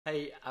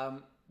Hey,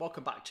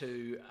 welcome back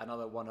to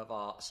another one of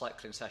our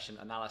cycling session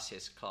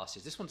analysis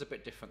classes. This one's a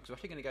bit different because we're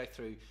actually going to go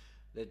through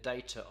the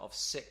data of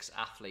 6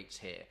 athletes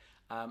here.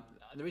 And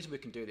the reason we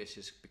can do this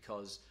is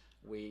because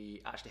we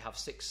actually have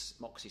 6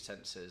 Moxy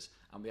sensors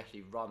and we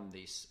actually run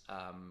these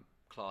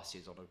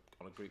classes on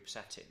a group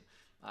setting.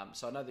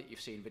 So I know that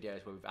you've seen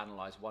videos where we've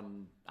analysed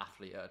one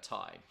athlete at a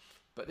time,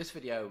 but this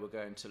video we're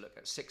going to look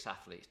at 6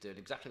 athletes doing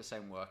exactly the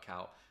same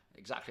workout,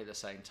 exactly at the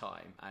same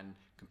time, and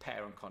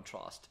compare and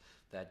contrast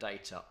their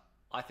data.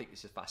 I think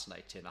this is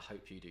fascinating. I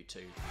hope you do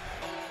too.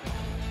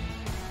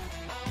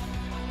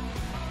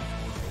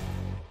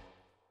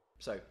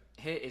 So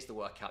here is the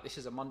workout. This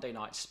is a Monday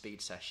night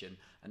speed session,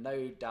 and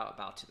no doubt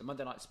about it, the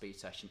Monday night speed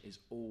session is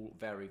all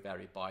very,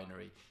 very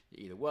binary.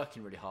 You're either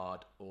working really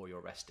hard or you're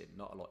resting,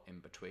 not a lot in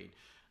between.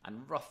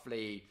 And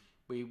roughly,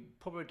 we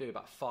probably do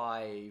about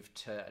 5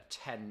 to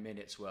 10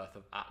 minutes worth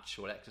of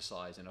actual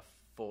exercise in a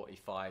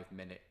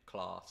 45-minute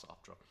class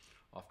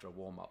after a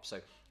warm-up. So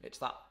it's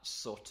that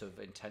sort of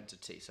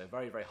intensity. So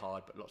very, very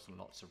hard, but lots and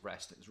lots of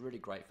rest. It's really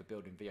great for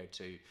building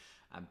VO2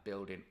 and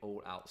building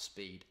all-out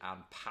speed and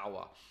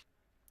power.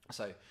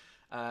 So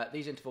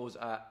these intervals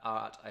are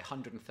at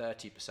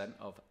 130%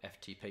 of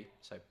FTP,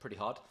 so pretty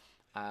hard.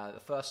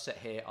 The first set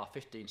here are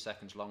 15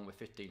 seconds long with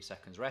 15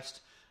 seconds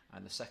rest,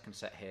 and the second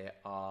set here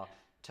are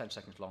 10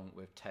 seconds long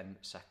with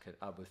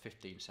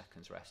 15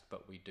 seconds rest,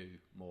 but we do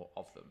more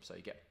of them. So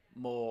you get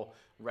more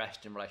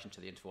rest in relation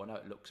to the interval. I know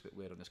it looks a bit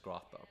weird on this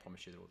graph, but I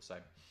promise you they're all the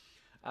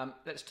same.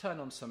 Let's turn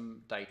on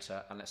some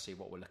data and let's see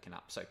what we're looking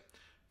at. So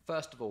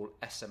first of all,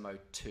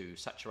 SMO2,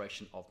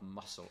 saturation of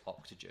muscle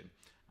oxygen.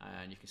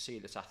 And you can see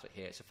this athlete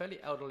here. It's a fairly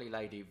elderly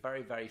lady,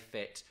 very, very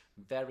fit,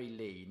 very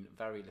lean,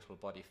 very little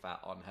body fat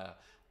on her,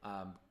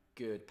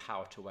 good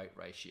power to weight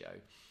ratio.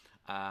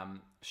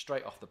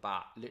 Straight off the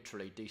bat,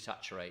 literally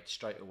desaturate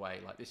straight away.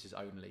 Like this is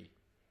only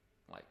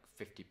like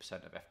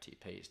 50% of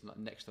FTP. It's not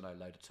next to no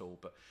load at all,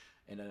 but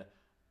in a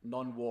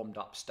non-warmed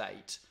up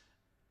state,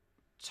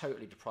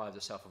 totally deprives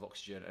herself of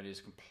oxygen and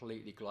is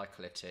completely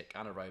glycolytic,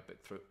 anaerobic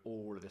through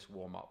all of this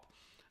warm up.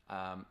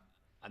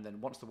 And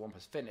then once the warm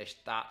has finished,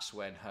 that's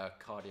when her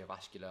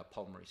cardiovascular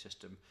pulmonary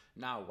system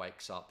now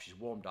wakes up. She's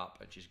warmed up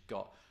and she's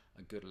got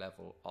a good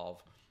level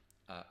of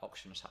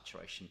oxygen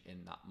saturation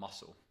in that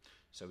muscle.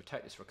 So we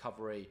take this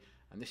recovery,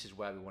 and this is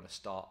where we want to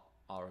start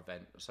our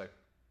event. So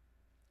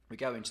we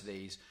go into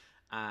these,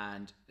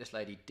 and this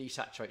lady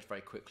desaturates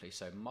very quickly.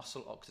 So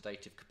muscle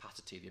oxidative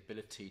capacity, the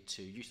ability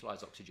to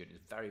utilize oxygen,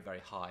 is very, very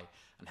high,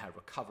 and her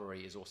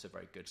recovery is also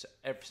very good. So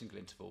every single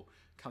interval,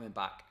 coming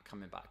back,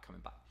 coming back,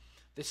 coming back.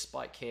 This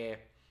spike here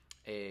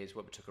is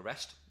where we took a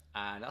rest,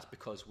 and that's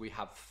because we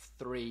have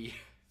three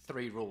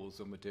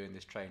rules when we're doing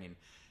this training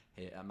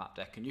here at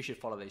Mapdec, and you should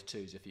follow these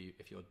twos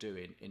if you're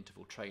doing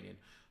interval training.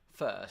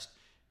 First,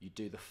 you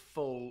do the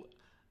full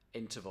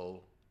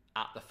interval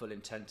at the full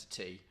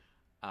intensity,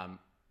 and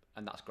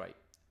that's great.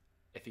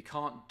 If you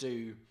can't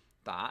do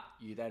that,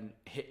 you then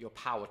hit your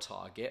power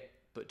target,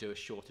 but do a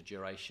shorter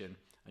duration.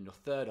 And your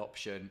third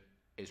option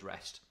is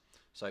rest.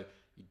 So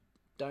you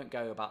don't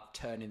go about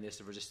turning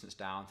this resistance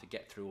down to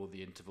get through all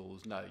the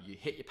intervals. No, you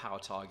hit your power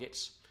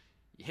targets.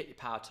 You hit your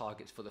power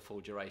targets for the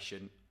full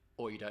duration,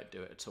 or you don't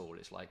do it at all.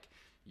 It's like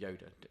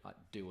Yoda, like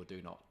do or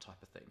do not type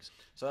of things.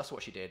 So that's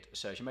what she did.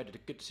 So she made a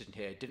good decision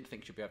here, didn't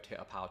think she'd be able to hit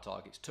her power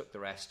targets, took the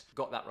rest,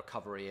 got that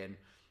recovery in.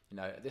 You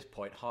know, at this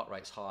point, heart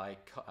rate's high,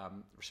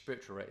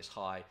 respiratory rate is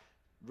high,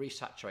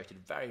 resaturated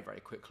very, very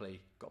quickly,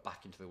 got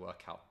back into the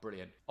workout.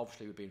 Brilliant.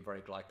 Obviously, we've been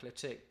very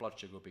glycolytic, blood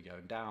sugar will be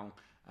going down,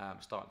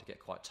 starting to get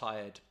quite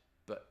tired,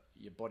 but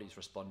your body's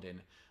responding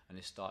and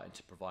is starting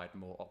to provide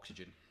more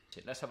oxygen.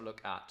 Let's have a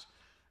look at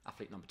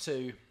athlete number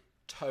 2.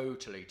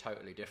 Totally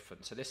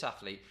different. So this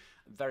athlete,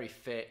 very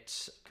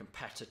fit,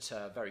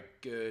 competitor, very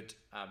good,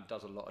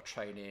 does a lot of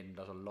training,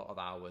 does a lot of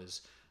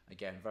hours,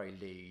 again, very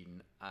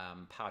lean,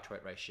 power to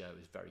weight ratio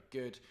is very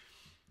good.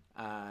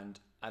 And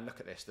look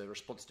at this, the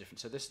response is different.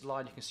 So this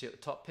line you can see at the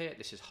top here,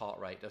 this is heart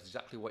rate. That's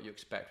exactly what you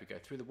expect. We go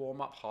through the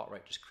warm-up, heart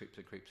rate just creeps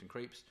and creeps and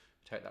creeps.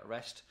 We take that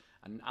rest,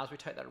 and as we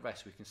take that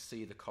rest, we can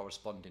see the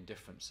corresponding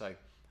difference. So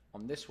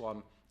on this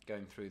one,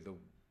 going through the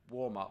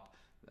warm-up,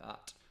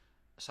 that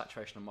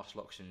saturation of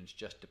muscle oxygen is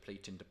just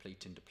depleting,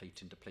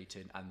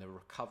 and the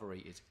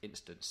recovery is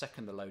instant.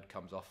 Second the load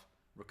comes off,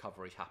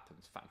 recovery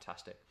happens.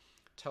 Fantastic.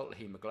 Total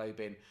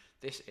hemoglobin.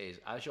 This is,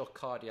 as your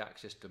cardiac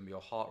system,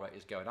 your heart rate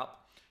is going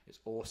up, it's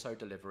also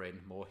delivering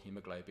more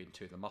hemoglobin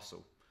to the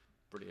muscle.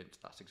 Brilliant.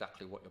 That's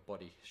exactly what your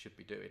body should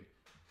be doing.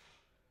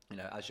 You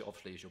know, as you're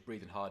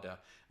breathing harder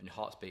and your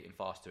heart's beating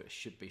faster, it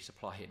should be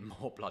supplying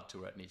more blood to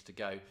where it needs to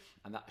go,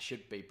 and that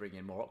should be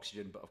bringing more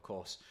oxygen, but of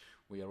course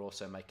we are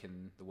also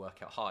making the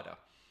workout harder.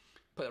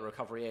 Put the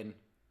recovery in,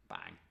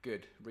 bang,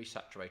 good,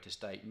 resaturated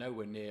state,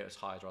 nowhere near as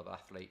high as other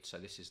athletes, so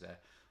this is their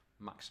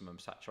maximum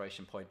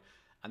saturation point.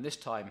 And this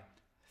time,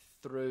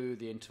 through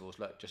the intervals,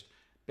 look, just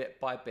bit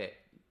by bit,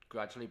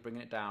 gradually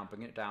bringing it down,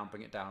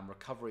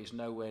 recovery is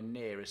nowhere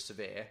near as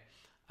severe,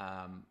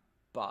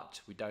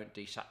 but we don't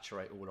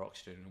desaturate all our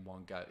oxygen in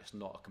one go. It's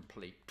not a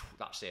complete,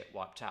 that's it,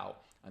 wiped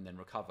out, and then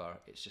recover.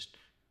 It's just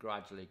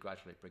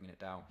gradually bringing it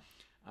down.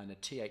 And the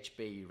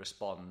THB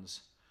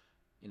responds,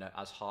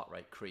 as heart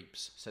rate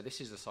creeps. So this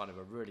is a sign of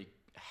a really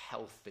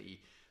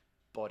healthy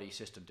body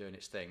system doing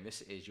its thing.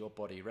 This is your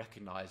body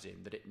recognizing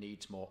that it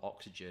needs more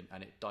oxygen,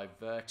 and it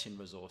diverting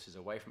resources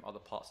away from other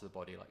parts of the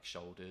body like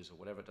shoulders or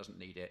whatever it doesn't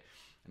need it,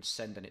 and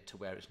sending it to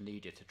where it's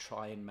needed to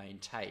try and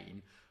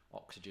maintain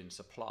oxygen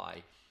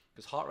supply.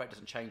 Because heart rate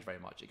doesn't change very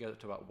much. It goes up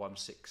to about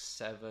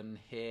 167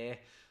 here,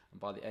 and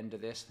by the end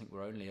of this I think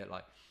we're only at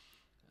like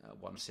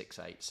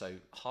 168. So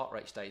heart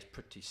rate stays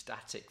pretty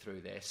static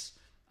through this.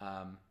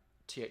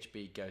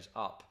 THB goes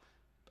up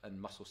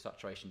and muscle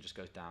saturation just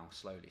goes down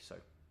slowly. So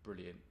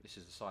brilliant. This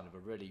is a sign of a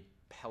really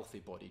healthy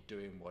body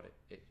doing what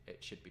it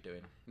should be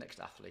doing. Next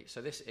athlete.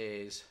 So this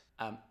is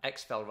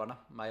ex-fell runner,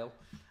 male,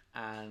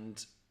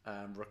 and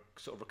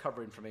sort of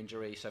recovering from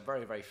injury. So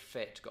very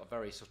fit, got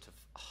very sort of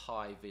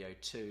high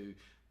VO2,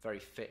 very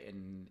fit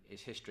in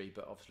his history,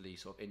 but obviously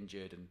sort of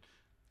injured and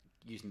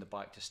using the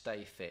bike to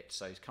stay fit.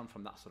 So he's come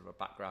from that sort of a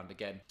background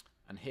again.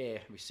 And here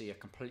we see a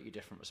completely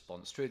different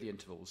response through the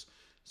intervals.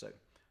 So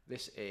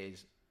this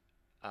is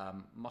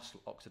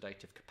muscle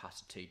oxidative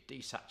capacity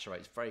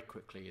desaturates very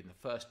quickly in the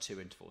first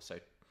two intervals. So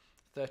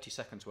 30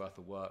 seconds worth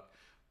of work,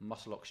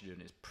 muscle oxygen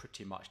is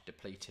pretty much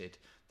depleted.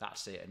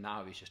 That's it. And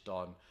now he's just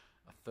on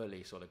a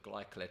fully sort of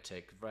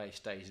glycolytic,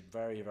 stays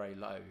very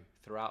low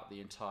throughout the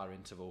entire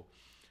interval.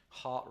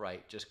 Heart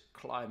rate just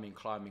climbing,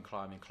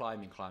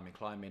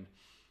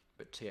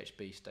 but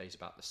THB stays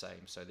about the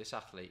same. So this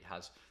athlete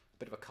has a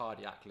bit of a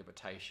cardiac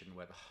limitation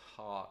where the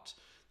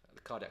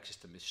cardiac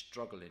system is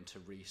struggling to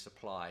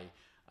resupply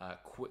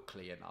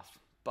quickly enough,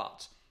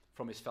 but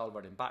from his fell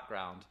running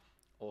background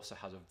also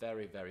has a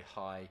very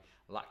high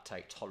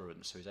lactate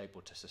tolerance, so he's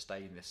able to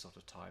sustain this sort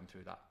of time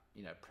through that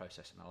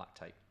processing the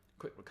lactate.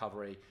 Quick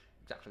recovery,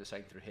 exactly the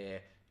same through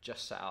here,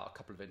 just set out a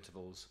couple of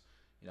intervals,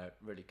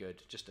 really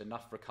good, just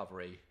enough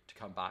recovery to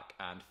come back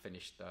and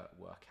finish the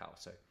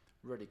workout. So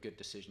really good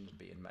decisions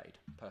being made.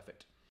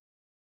 Perfect.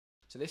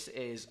 So this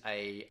is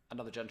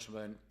another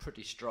gentleman,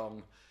 pretty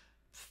strong,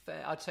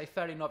 I'd say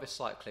fairly novice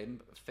cycling,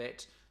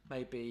 fit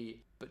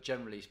maybe, but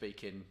generally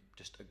speaking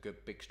just a good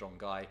big strong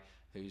guy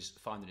who's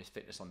finding his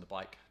fitness on the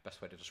bike,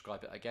 best way to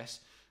describe it I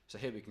guess. So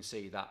here we can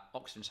see that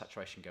oxygen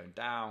saturation going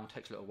down,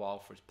 takes a little while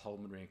for his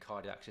pulmonary and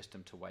cardiac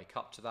system to wake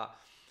up to that,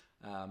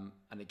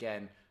 and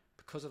again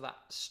because of that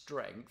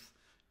strength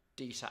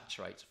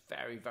desaturates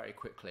very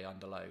quickly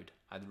under load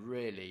and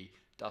really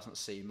doesn't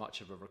see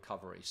much of a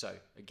recovery. So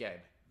again,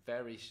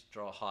 very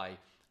strong high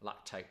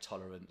lactate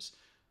tolerance,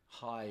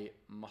 high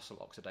muscle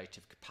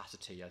oxidative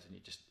capacity, as in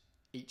he just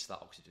eats that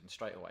oxygen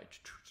straight away,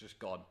 just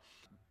gone.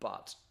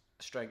 But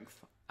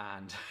strength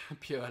and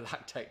pure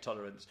lactate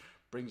tolerance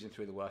brings him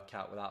through the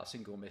workout without a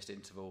single missed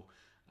interval.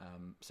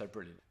 So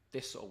brilliant.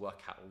 This sort of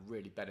workout will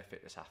really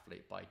benefit this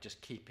athlete by just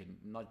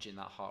nudging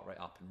that heart rate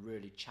up and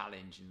really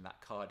challenging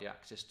that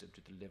cardiac system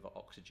to deliver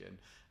oxygen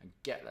and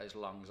get those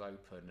lungs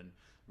open and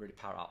really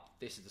power up.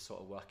 This is the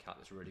sort of workout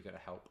that's really going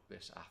to help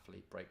this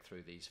athlete break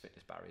through these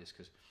fitness barriers,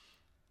 because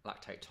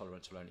lactate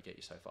tolerance will only get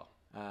you so far.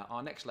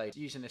 Our next lady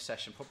using this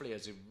session probably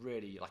as a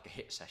really like a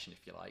hit session,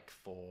 if you like,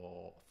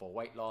 for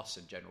weight loss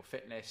and general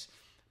fitness.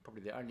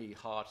 Probably the only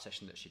hard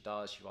session that she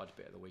does. She rides a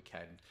bit at the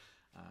weekend,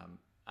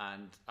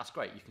 and that's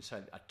great. You can see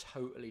a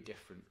totally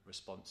different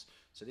response.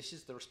 So this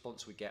is the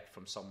response we get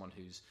from someone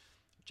who's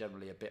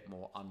generally a bit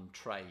more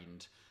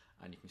untrained,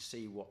 and you can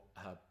see what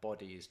her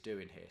body is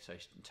doing here. So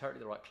she's in totally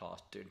the right class,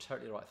 doing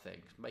totally the right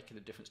things, making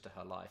a difference to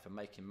her life and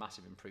making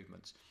massive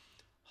improvements.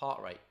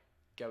 Heart rate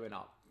going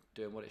up,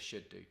 doing what it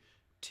should do.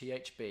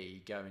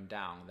 THB going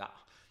down, that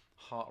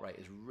heart rate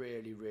is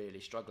really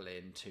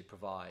struggling to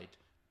provide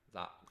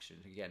that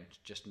oxygen. Again,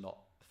 just not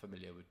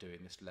familiar with doing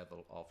this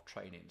level of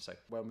training. So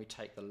when we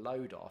take the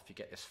load off, you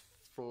get this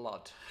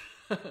flood,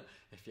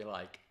 if you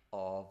like,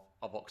 of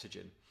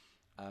oxygen.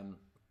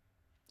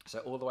 So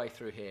all the way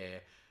through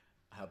here,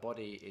 her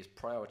body is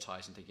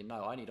prioritising, thinking,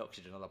 no, I need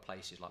oxygen in other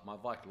places, like my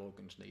vital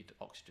organs need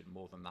oxygen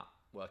more than that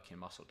working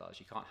muscle does.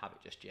 You can't have it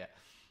just yet.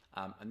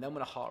 And then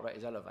when a heart rate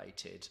is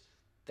elevated,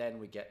 then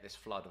we get this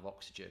flood of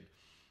oxygen.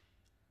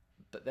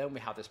 But then we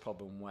have this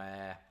problem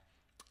where,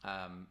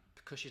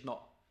 because she's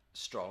not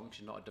strong,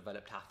 she's not a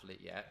developed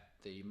athlete yet,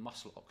 the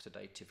muscle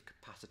oxidative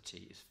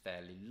capacity is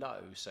fairly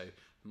low, so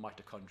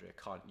mitochondria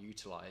can't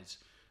utilise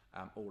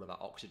all of that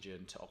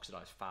oxygen to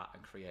oxidise fat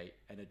and create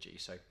energy.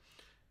 So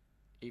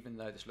even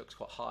though this looks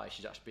quite high,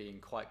 she's actually being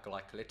quite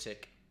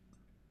glycolytic,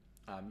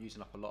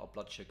 using up a lot of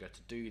blood sugar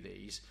to do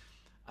these,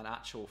 and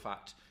actual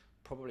fact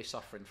probably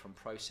suffering from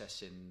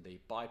processing the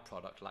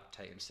byproduct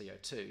lactate and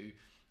CO2,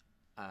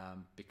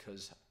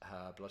 because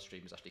her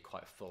bloodstream is actually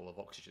quite full of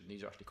oxygen.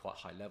 These are actually quite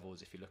high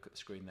levels. If you look at the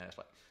screen there, it's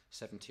like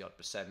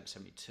 70-odd%,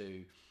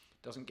 72.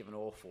 Doesn't give an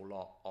awful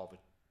lot of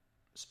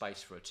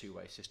space for a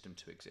two-way system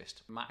to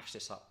exist. Match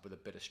this up with a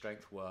bit of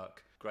strength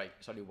work. Great.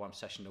 It's only one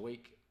session a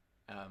week.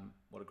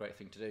 What a great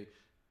thing to do.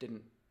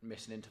 Didn't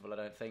miss an interval, I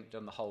don't think.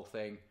 Done the whole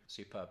thing.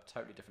 Superb.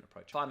 Totally different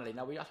approach. Finally,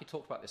 now we actually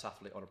talked about this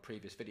athlete on a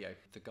previous video.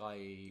 The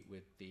guy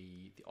with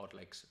the odd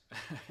legs,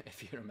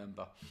 if you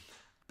remember.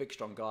 big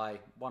strong guy,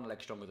 one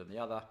leg stronger than the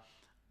other.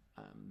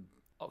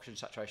 Oxygen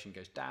saturation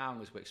goes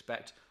down as we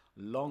expect.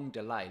 Long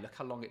delay. Look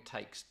how long it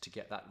takes to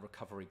get that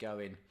recovery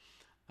going,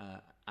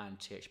 and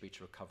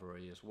TH-beta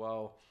recovery as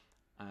well.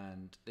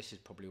 And this is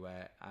probably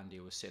where Andy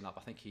was sitting up.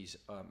 I think he's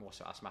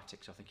also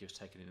asthmatic, so I think he was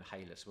taking an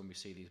inhaler. So when we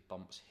see these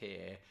bumps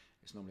here,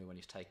 it's normally when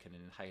he's taken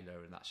an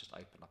inhaler, and that's just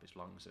opened up his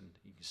lungs, and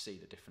you can see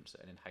the difference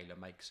that an inhaler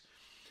makes.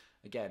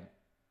 Again,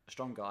 a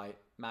strong guy,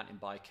 mountain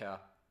biker,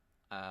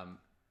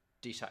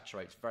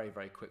 desaturates very,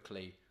 very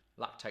quickly.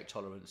 Lactate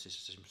tolerance is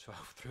just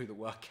through the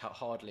workout,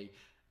 hardly.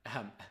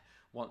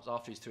 Once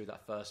after he's through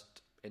that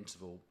first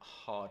interval,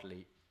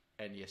 hardly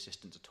any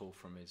assistance at all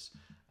from his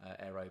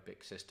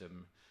aerobic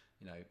system.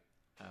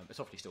 It's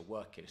obviously still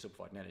working, it's still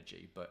providing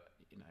energy, but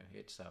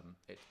it's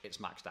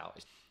maxed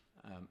out.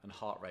 And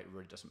heart rate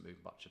really doesn't move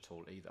much at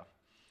all either.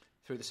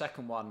 Through the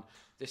second one,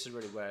 this is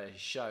really where he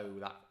show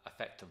that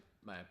effect of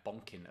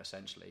bonking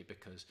essentially,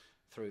 because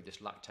through this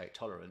lactate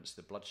tolerance,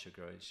 the blood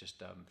sugar is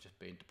just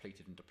being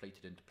depleted and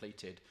depleted and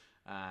depleted,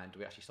 and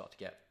we actually start to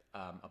get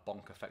a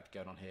bonk effect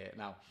going on here.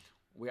 Now,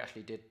 we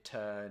actually did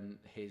turn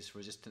his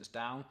resistance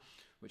down,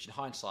 which in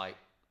hindsight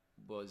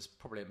was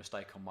probably a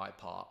mistake on my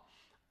part.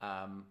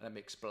 Let me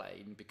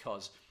explain,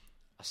 because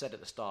I said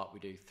at the start we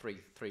do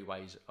three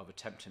ways of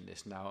attempting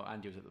this. Now,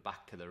 Andy was at the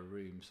back of the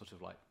room, sort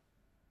of like,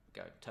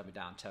 go, turn me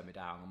down,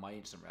 and my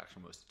instant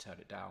reaction was to turn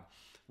it down.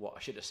 What I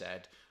should have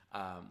said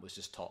was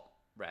just top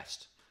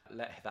rest.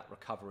 Let that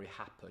recovery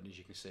happen. As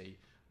you can see,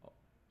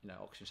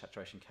 oxygen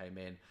saturation came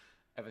in,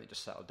 everything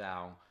just settled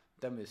down.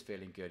 Then we was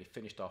feeling good. He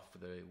finished off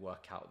with the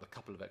workout with a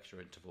couple of extra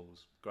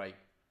intervals. Great.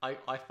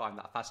 I find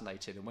that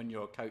fascinating. And when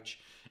you're a coach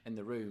in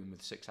the room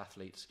with 6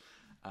 athletes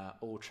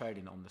all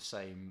training on the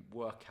same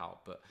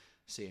workout, but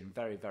seeing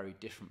very, very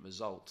different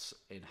results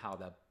in how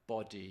their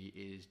body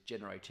is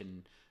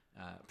generating,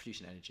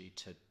 producing energy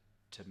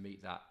to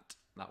meet that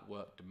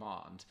work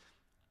demand,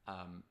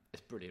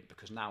 it's brilliant,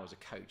 because now as a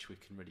coach we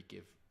can really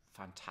give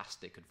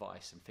fantastic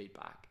advice and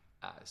feedback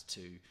as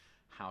to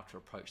how to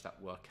approach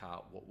that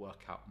workout, what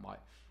workout might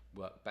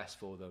work best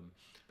for them.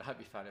 I hope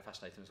you found it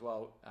fascinating as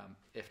well.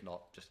 If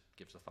not, just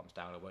give us a thumbs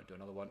down. I won't do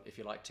another one. If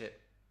you liked it,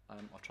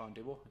 I'll try and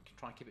do more. I can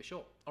try and keep it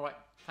short. All right,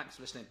 thanks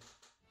for listening.